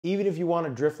Even if you want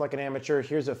to drift like an amateur,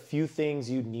 here's a few things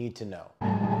you need to know.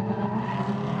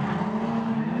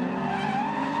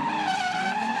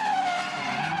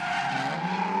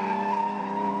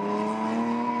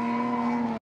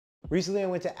 Recently, I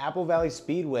went to Apple Valley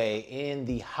Speedway in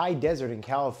the high desert in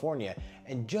California,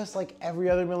 and just like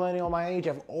every other millennial my age,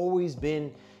 I've always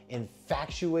been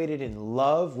infatuated in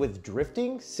love with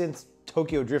drifting since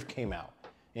Tokyo Drift came out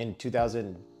in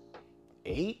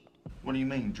 2008. What do you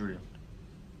mean, drift?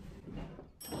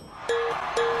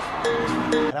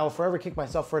 And I will forever kick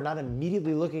myself for not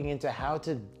immediately looking into how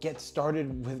to get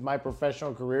started with my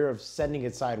professional career of sending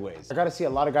it sideways. I got to see a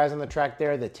lot of guys on the track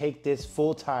there that take this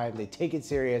full time, they take it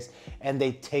serious, and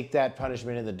they take that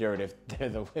punishment in the dirt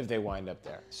if they wind up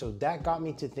there. So that got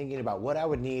me to thinking about what I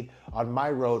would need on my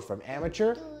road from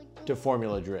amateur to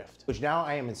Formula Drift, which now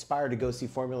I am inspired to go see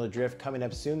Formula Drift coming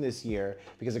up soon this year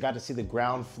because I got to see the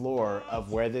ground floor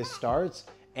of where this starts.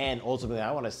 And ultimately,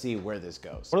 I want to see where this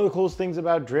goes. One of the coolest things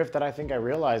about drift that I think I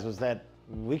realized was that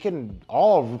we can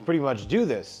all pretty much do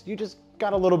this. You just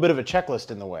got a little bit of a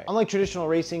checklist in the way. Unlike traditional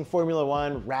racing, Formula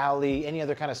One, rally, any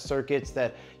other kind of circuits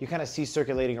that you kind of see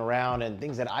circulating around and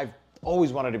things that I've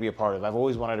always wanted to be a part of. I've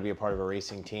always wanted to be a part of a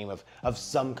racing team of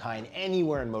some kind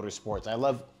anywhere in motorsports. I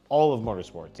love all of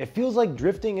motorsports. It feels like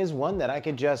drifting is one that I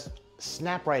could just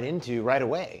snap right into right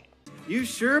away. You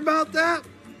sure about that?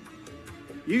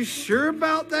 You sure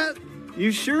about that?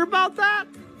 You sure about that?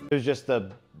 There's just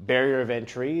the barrier of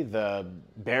entry, the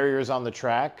barriers on the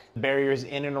track, barriers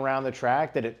in and around the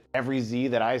track that every Z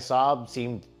that I saw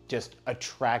seemed just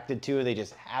attracted to. They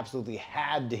just absolutely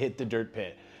had to hit the dirt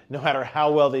pit. No matter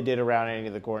how well they did around any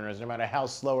of the corners, no matter how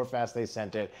slow or fast they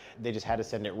sent it, they just had to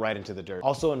send it right into the dirt.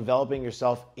 Also enveloping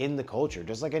yourself in the culture.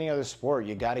 Just like any other sport,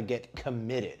 you gotta get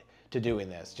committed to doing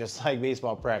this. Just like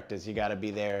baseball practice, you gotta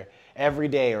be there every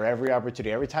day or every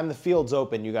opportunity. Every time the field's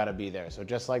open, you gotta be there. So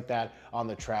just like that, on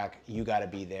the track, you gotta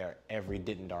be there every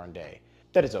darn day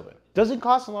that it's open. Doesn't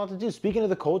cost a lot to do. Speaking of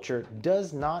the culture,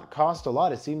 does not cost a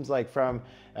lot. It seems like from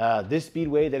this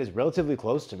speedway that is relatively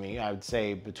close to me, I would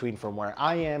say between from where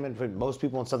I am and from most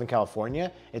people in Southern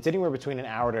California, it's anywhere between an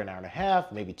hour to an hour and a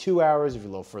half, maybe 2 hours if you're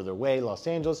a little further away, Los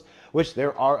Angeles, which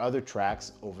there are other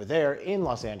tracks over there in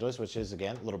Los Angeles, which is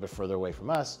again, a little bit further away from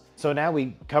us. So now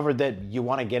we covered that you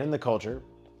wanna get in the culture.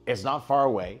 It's not far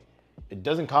away. It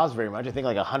doesn't cost very much. I think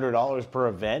like $100 per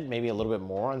event, maybe a little bit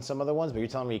more on some other ones, but you're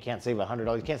telling me you can't save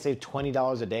 $100. You can't save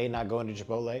 $20 a day not going to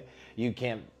Chipotle. You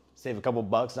can't save a couple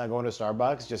bucks not going to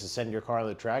Starbucks just to send your car on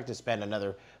the track to spend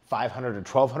another $500 or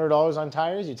 $1,200 on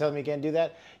tires. You telling me you can't do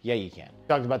that? Yeah, you can.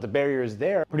 Talked about the barriers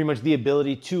there. Pretty much the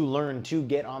ability to learn, to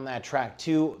get on that track,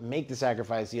 to make the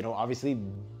sacrifice, you know, obviously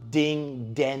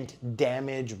ding, dent,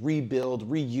 damage, rebuild,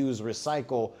 reuse,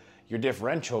 recycle your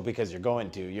differential because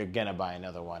you're gonna buy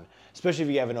another one, especially if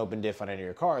you have an open diff on any of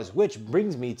your cars, which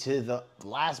brings me to the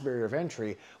last barrier of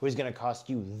entry, which is gonna cost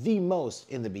you the most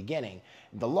in the beginning.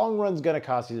 The long run's gonna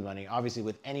cost you the money, obviously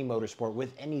with any motorsport,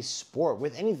 with any sport,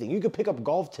 with anything. You could pick up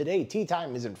golf today, tee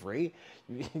time isn't free.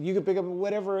 You could pick up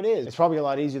whatever it is. It's probably a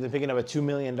lot easier than picking up a $2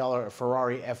 million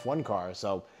Ferrari F1 car,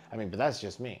 so I mean, but that's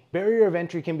just me. Barrier of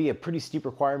entry can be a pretty steep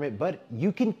requirement, but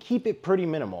you can keep it pretty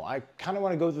minimal. I kind of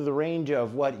want to go through the range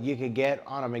of what you could get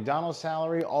on a McDonald's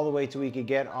salary, all the way to if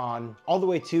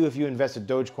you invested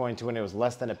Dogecoin to when it was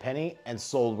less than a penny and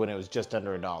sold when it was just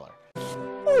under $1.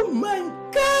 Oh my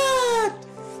God!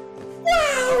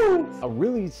 Wow! A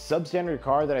really substandard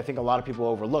car that I think a lot of people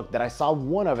overlook, that I saw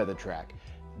one of at the track,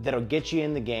 that'll get you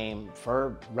in the game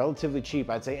for relatively cheap.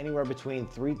 I'd say anywhere between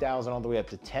 $3,000 all the way up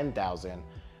to $10,000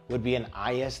 would be an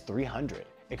IS300.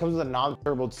 It comes with a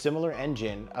non-turboed similar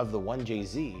engine of the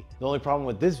 1JZ. The only problem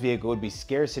with this vehicle would be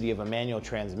scarcity of a manual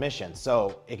transmission.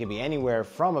 So it can be anywhere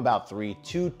from about 3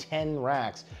 to 10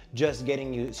 racks just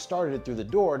getting you started through the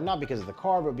door, not because of the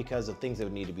car, but because of things that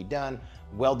would need to be done.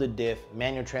 Welded diff,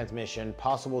 manual transmission,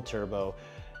 possible turbo,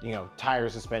 you know, tire,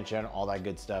 suspension, all that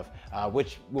good stuff,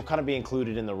 which will kind of be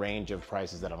included in the range of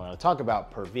prices that I'm going to talk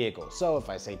about per vehicle. So if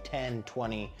I say 10,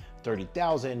 20,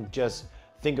 30,000, just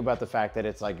think about the fact that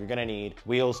it's like you're going to need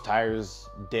wheels, tires,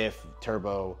 diff,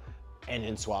 turbo,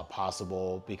 engine swap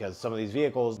possible, because some of these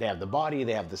vehicles, they have the body,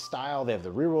 they have the style, they have the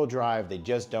rear wheel drive, they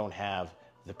just don't have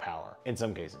the power in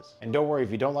some cases. And don't worry, if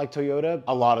you don't like Toyota,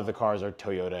 a lot of the cars are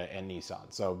Toyota and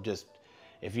Nissan. So just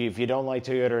if you don't like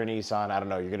Toyota or Nissan, I don't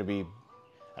know, you're going to be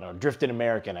drifting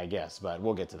American, I guess, but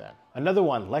we'll get to that. Another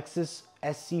one, Lexus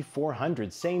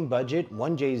SC400, same budget,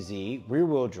 1JZ, rear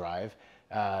wheel drive,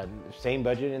 same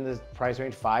budget in the price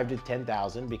range, 5 to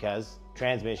 10,000, because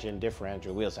transmission,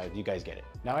 differential, wheel size, you guys get it.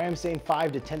 Now I am saying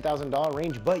 $5,000 to $10,000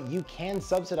 range, but you can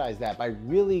subsidize that by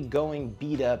really going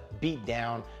beat up, beat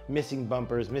down, missing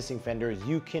bumpers, missing fenders.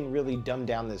 You can really dumb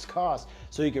down this cost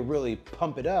so you can really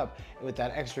pump it up with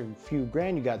that extra few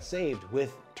grand you got saved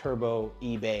with turbo,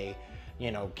 eBay,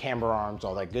 you know, camber arms,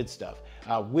 all that good stuff,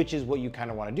 which is what you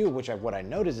kind of want to do, what I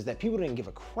noticed is that people didn't give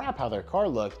a crap how their car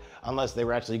looked unless they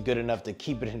were actually good enough to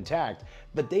keep it intact,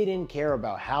 but they didn't care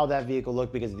about how that vehicle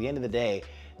looked, because at the end of the day,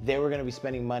 they were going to be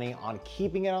spending money on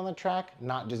keeping it on the track,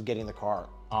 not just getting the car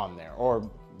on there or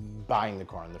buying the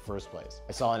car in the first place.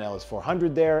 I saw an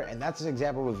LS400 there, and that's an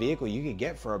example of a vehicle you could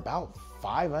get for about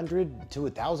 $500 to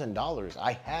 $1,000.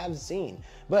 I have seen,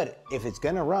 but if it's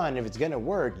gonna run, if it's gonna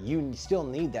work, you still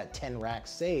need that 10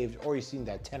 racks saved, or you need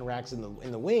that 10 racks in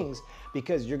the wings,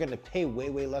 because you're gonna pay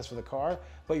way less for the car,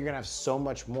 but you're gonna have so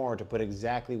much more to put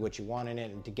exactly what you want in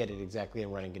it and to get it exactly in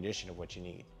running condition of what you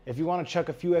need. If you want to chuck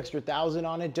a few extra thousand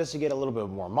on it just to get a little bit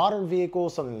more modern vehicle,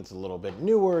 something that's a little bit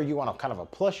newer, you want a kind of a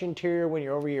plush interior when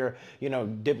you're over here, you know,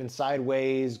 dipping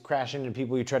sideways, crashing into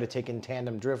people you try to take in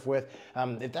tandem drift with.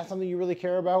 If that's something you really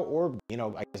care about, or, you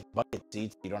know, I guess bucket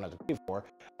seats you don't have to pay for,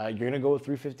 you're gonna go with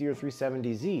 350 or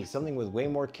 370Z, something with way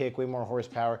more kick, way more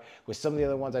horsepower. With some of the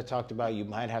other ones I talked about, you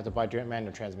might have to buy direct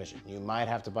manual transmission, you might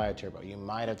have to buy a turbo, you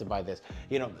might have to buy this,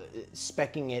 you know,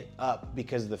 speccing it up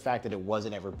because of the fact that it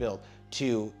wasn't ever built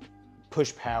to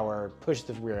push power, push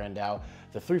the rear end out.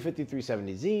 The 350,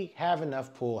 370Z have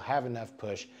enough pull, have enough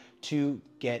push to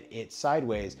get it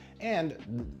sideways, and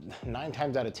 9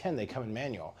 times out of 10 they come in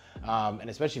manual. And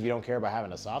especially if you don't care about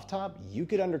having a soft top, you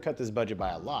could undercut this budget by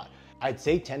a lot. I'd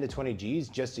say 10 to 20 G's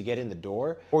just to get in the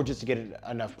door, or just to get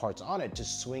enough parts on it to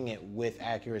swing it with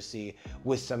accuracy,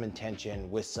 with some intention,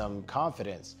 with some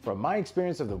confidence. From my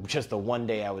experience of just the one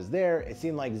day I was there, it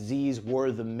seemed like Z's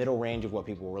were the middle range of what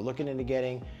people were looking into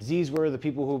getting. Z's were the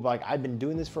people who, like, I've been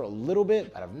doing this for a little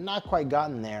bit, but I've not quite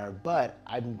gotten there, but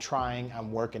I'm trying,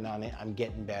 I'm working on it, I'm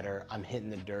getting better, I'm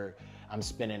hitting the dirt, I'm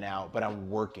spinning out, but I'm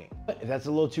working. But if that's a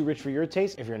little too rich for your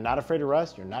taste, if you're not afraid of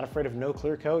rust, you're not afraid of no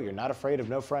clear coat, you're not afraid of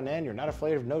no front end, you're not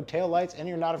afraid of no tail lights, and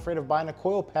you're not afraid of buying a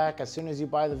coil pack as soon as you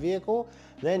buy the vehicle,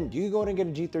 then you go and get a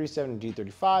G37 and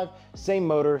G35, same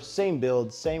motor, same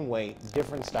build, same weight,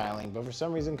 different styling, but for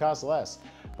some reason costs less.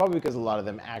 Probably because a lot of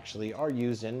them actually are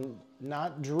used in,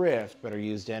 not drift, but are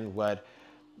used in what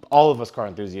all of us car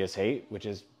enthusiasts hate, which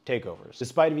is takeovers.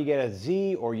 Despite if you get a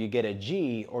Z, or you get a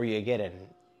G, or you get an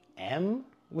M,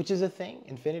 which is a thing,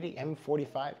 Infinity,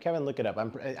 M45. Kevin, look it up.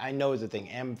 I know it's a thing,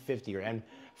 M50 or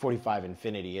M45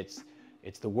 Infinity.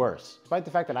 It's the worst. Despite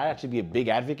the fact that I'd actually be a big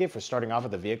advocate for starting off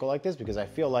with a vehicle like this, because I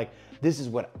feel like this is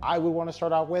what I would want to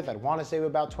start out with. I'd want to save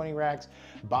about 20 racks,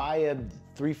 buy a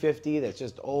 350 that's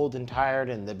just old and tired,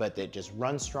 but that just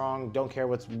runs strong. Don't care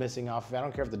what's missing off of it. I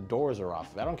don't care if the doors are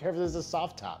off of it. I don't care if there's a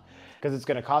soft top, because it's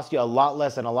going to cost you a lot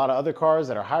less than a lot of other cars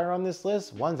that are higher on this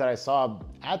list. Ones that I saw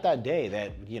at that day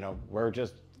that, you know, were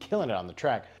just killing it on the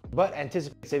track. But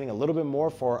anticipate saving a little bit more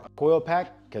for a coil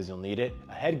pack, because you'll need it,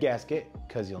 a head gasket,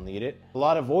 because you'll need it, a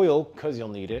lot of oil, because you'll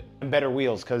need it, and better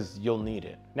wheels, because you'll need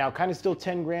it. Now, kind of still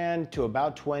 10 grand to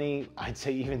about 20, I'd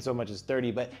say even so much as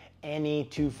 30, but any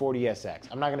 240SX.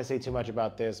 I'm not going to say too much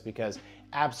about this, because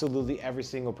absolutely every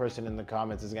single person in the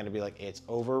comments is going to be like, it's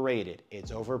overrated,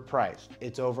 it's overpriced,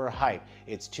 it's overhyped,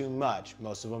 it's too much,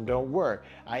 most of them don't work,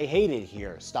 I hate it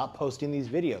here, stop posting these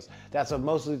videos. That's what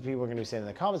most of the people are going to be saying in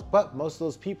the comments, but most of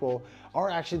those people are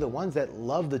actually the ones that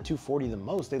love the 240 the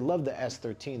most. They love the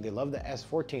S13, they love the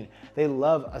S14, they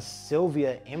love a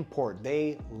Sylvia import,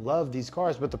 they love these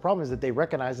cars, but the problem is that they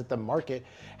recognize that the market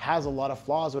has a lot of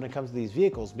flaws when it comes to these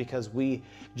vehicles, because we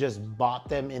just bought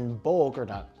them in bulk, or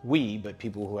not we, but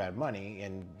people who had money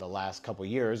in the last couple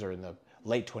years, or in the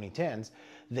late 2010s,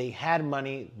 they had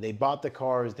money, they bought the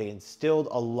cars, they instilled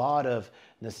a lot of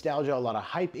nostalgia, a lot of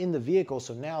hype in the vehicle,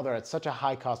 so now they're at such a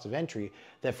high cost of entry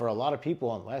that for a lot of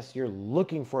people, unless you're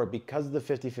looking for it because of the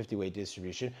 50/50 weight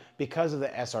distribution, because of the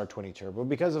SR20 turbo,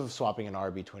 because of swapping an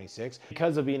RB26,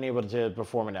 because of being able to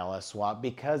perform an LS swap,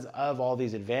 because of all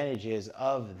these advantages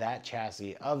of that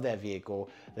chassis, of that vehicle,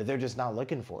 that they're just not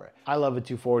looking for it. I love a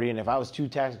 240, and if I was 2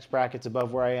 tax brackets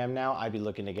above where I am now, I'd be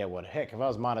looking to get one. Heck, if I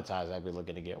was monetized, I'd be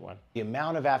looking to get one. The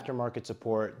amount of aftermarket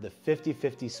support, the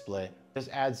 50/50 split, just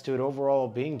adds to it overall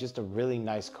being just a really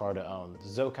nice car to own. The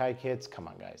Zokai kits, come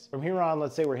on guys. From here on,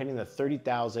 let's say we're hitting the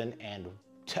 30,000 and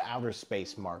to outer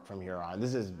space mark from here on.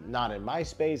 This is not in my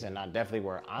space and not definitely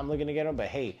where I'm looking to get them, but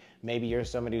hey, maybe you're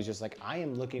somebody who's just like, I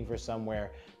am looking for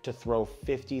somewhere to throw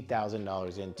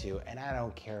 $50,000 into, and I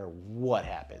don't care what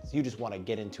happens. You just want to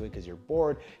get into it because you're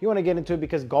bored. You want to get into it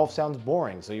because golf sounds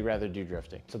boring, so you'd rather do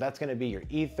drifting. So that's going to be your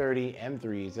E30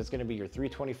 M3s. That's going to be your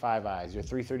 325i's, your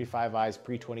 335i's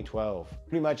pre-2012.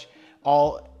 Pretty much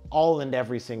all and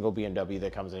every single BMW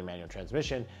that comes in a manual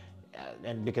transmission.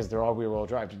 And because they're all rear-wheel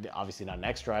drive, obviously not an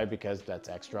X-Drive because that's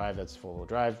X-Drive, that's four-wheel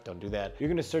drive, don't do that. You're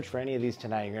gonna search for any of these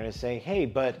tonight. You're gonna say, hey,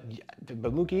 but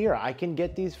Mookie here, I can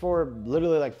get these for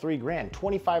literally like $3 grand,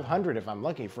 $2,500 if I'm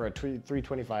lucky for a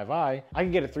 325i. I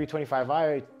can get a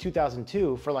 325i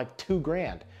 2002 for like $2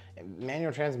 grand.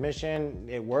 Manual transmission,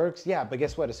 it works, yeah, but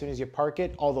guess what? As soon as you park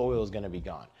it, all the oil is gonna be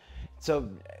gone. So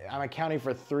I'm accounting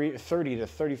for $30,000 to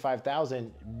 $35,000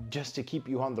 just to keep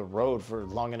you on the road for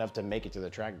long enough to make it to the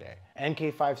track day.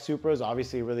 NK5 Supra is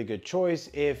obviously a really good choice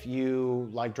if you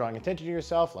like drawing attention to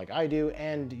yourself like I do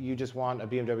and you just want a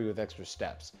BMW with extra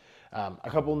steps. A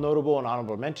couple notable and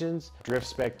honorable mentions, Drift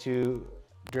Spec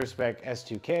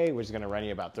S2K, which is gonna run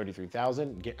you about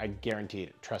 $33,000. I guarantee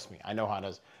it, trust me, I know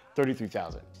Honda's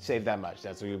 $33,000. Save that much,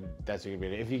 that's what you're gonna be.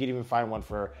 If you could even find one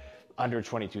for under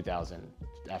 $22,000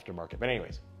 aftermarket. But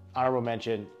anyways, honorable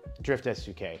mention, Drift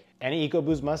S2K. Any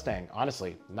EcoBoost Mustang,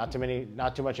 honestly, not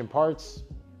too much in parts,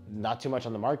 not too much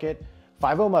on the market.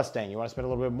 5.0 Mustang, you want to spend a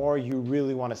little bit more, you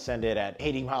really want to send it at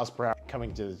 80 miles per hour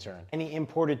coming to the turn. Any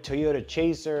imported Toyota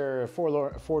Chaser,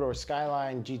 four-door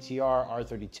Skyline, GTR,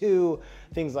 R32,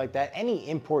 things like that. Any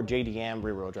import JDM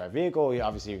rear-wheel drive vehicle,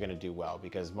 obviously you're going to do well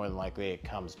because more than likely it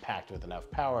comes packed with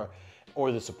enough power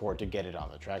or the support to get it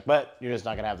on the track, but you're just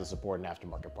not gonna have the support in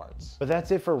aftermarket parts. But that's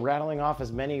it for rattling off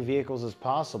as many vehicles as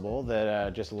possible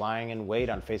that just lying in wait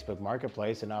on Facebook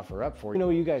Marketplace and offer up for you. Let me know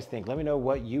what you guys think. Let me know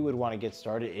what you would want to get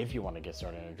started if you want to get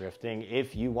started in drifting.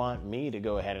 If you want me to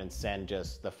go ahead and send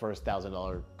just the first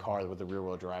 $1,000 car with the rear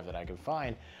wheel drive that I can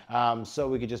find, so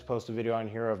we could just post a video on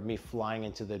here of me flying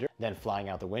into the dirt, then flying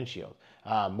out the windshield.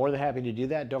 More than happy to do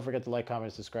that. Don't forget to like, comment,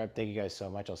 and subscribe. Thank you guys so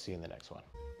much. I'll see you in the next one.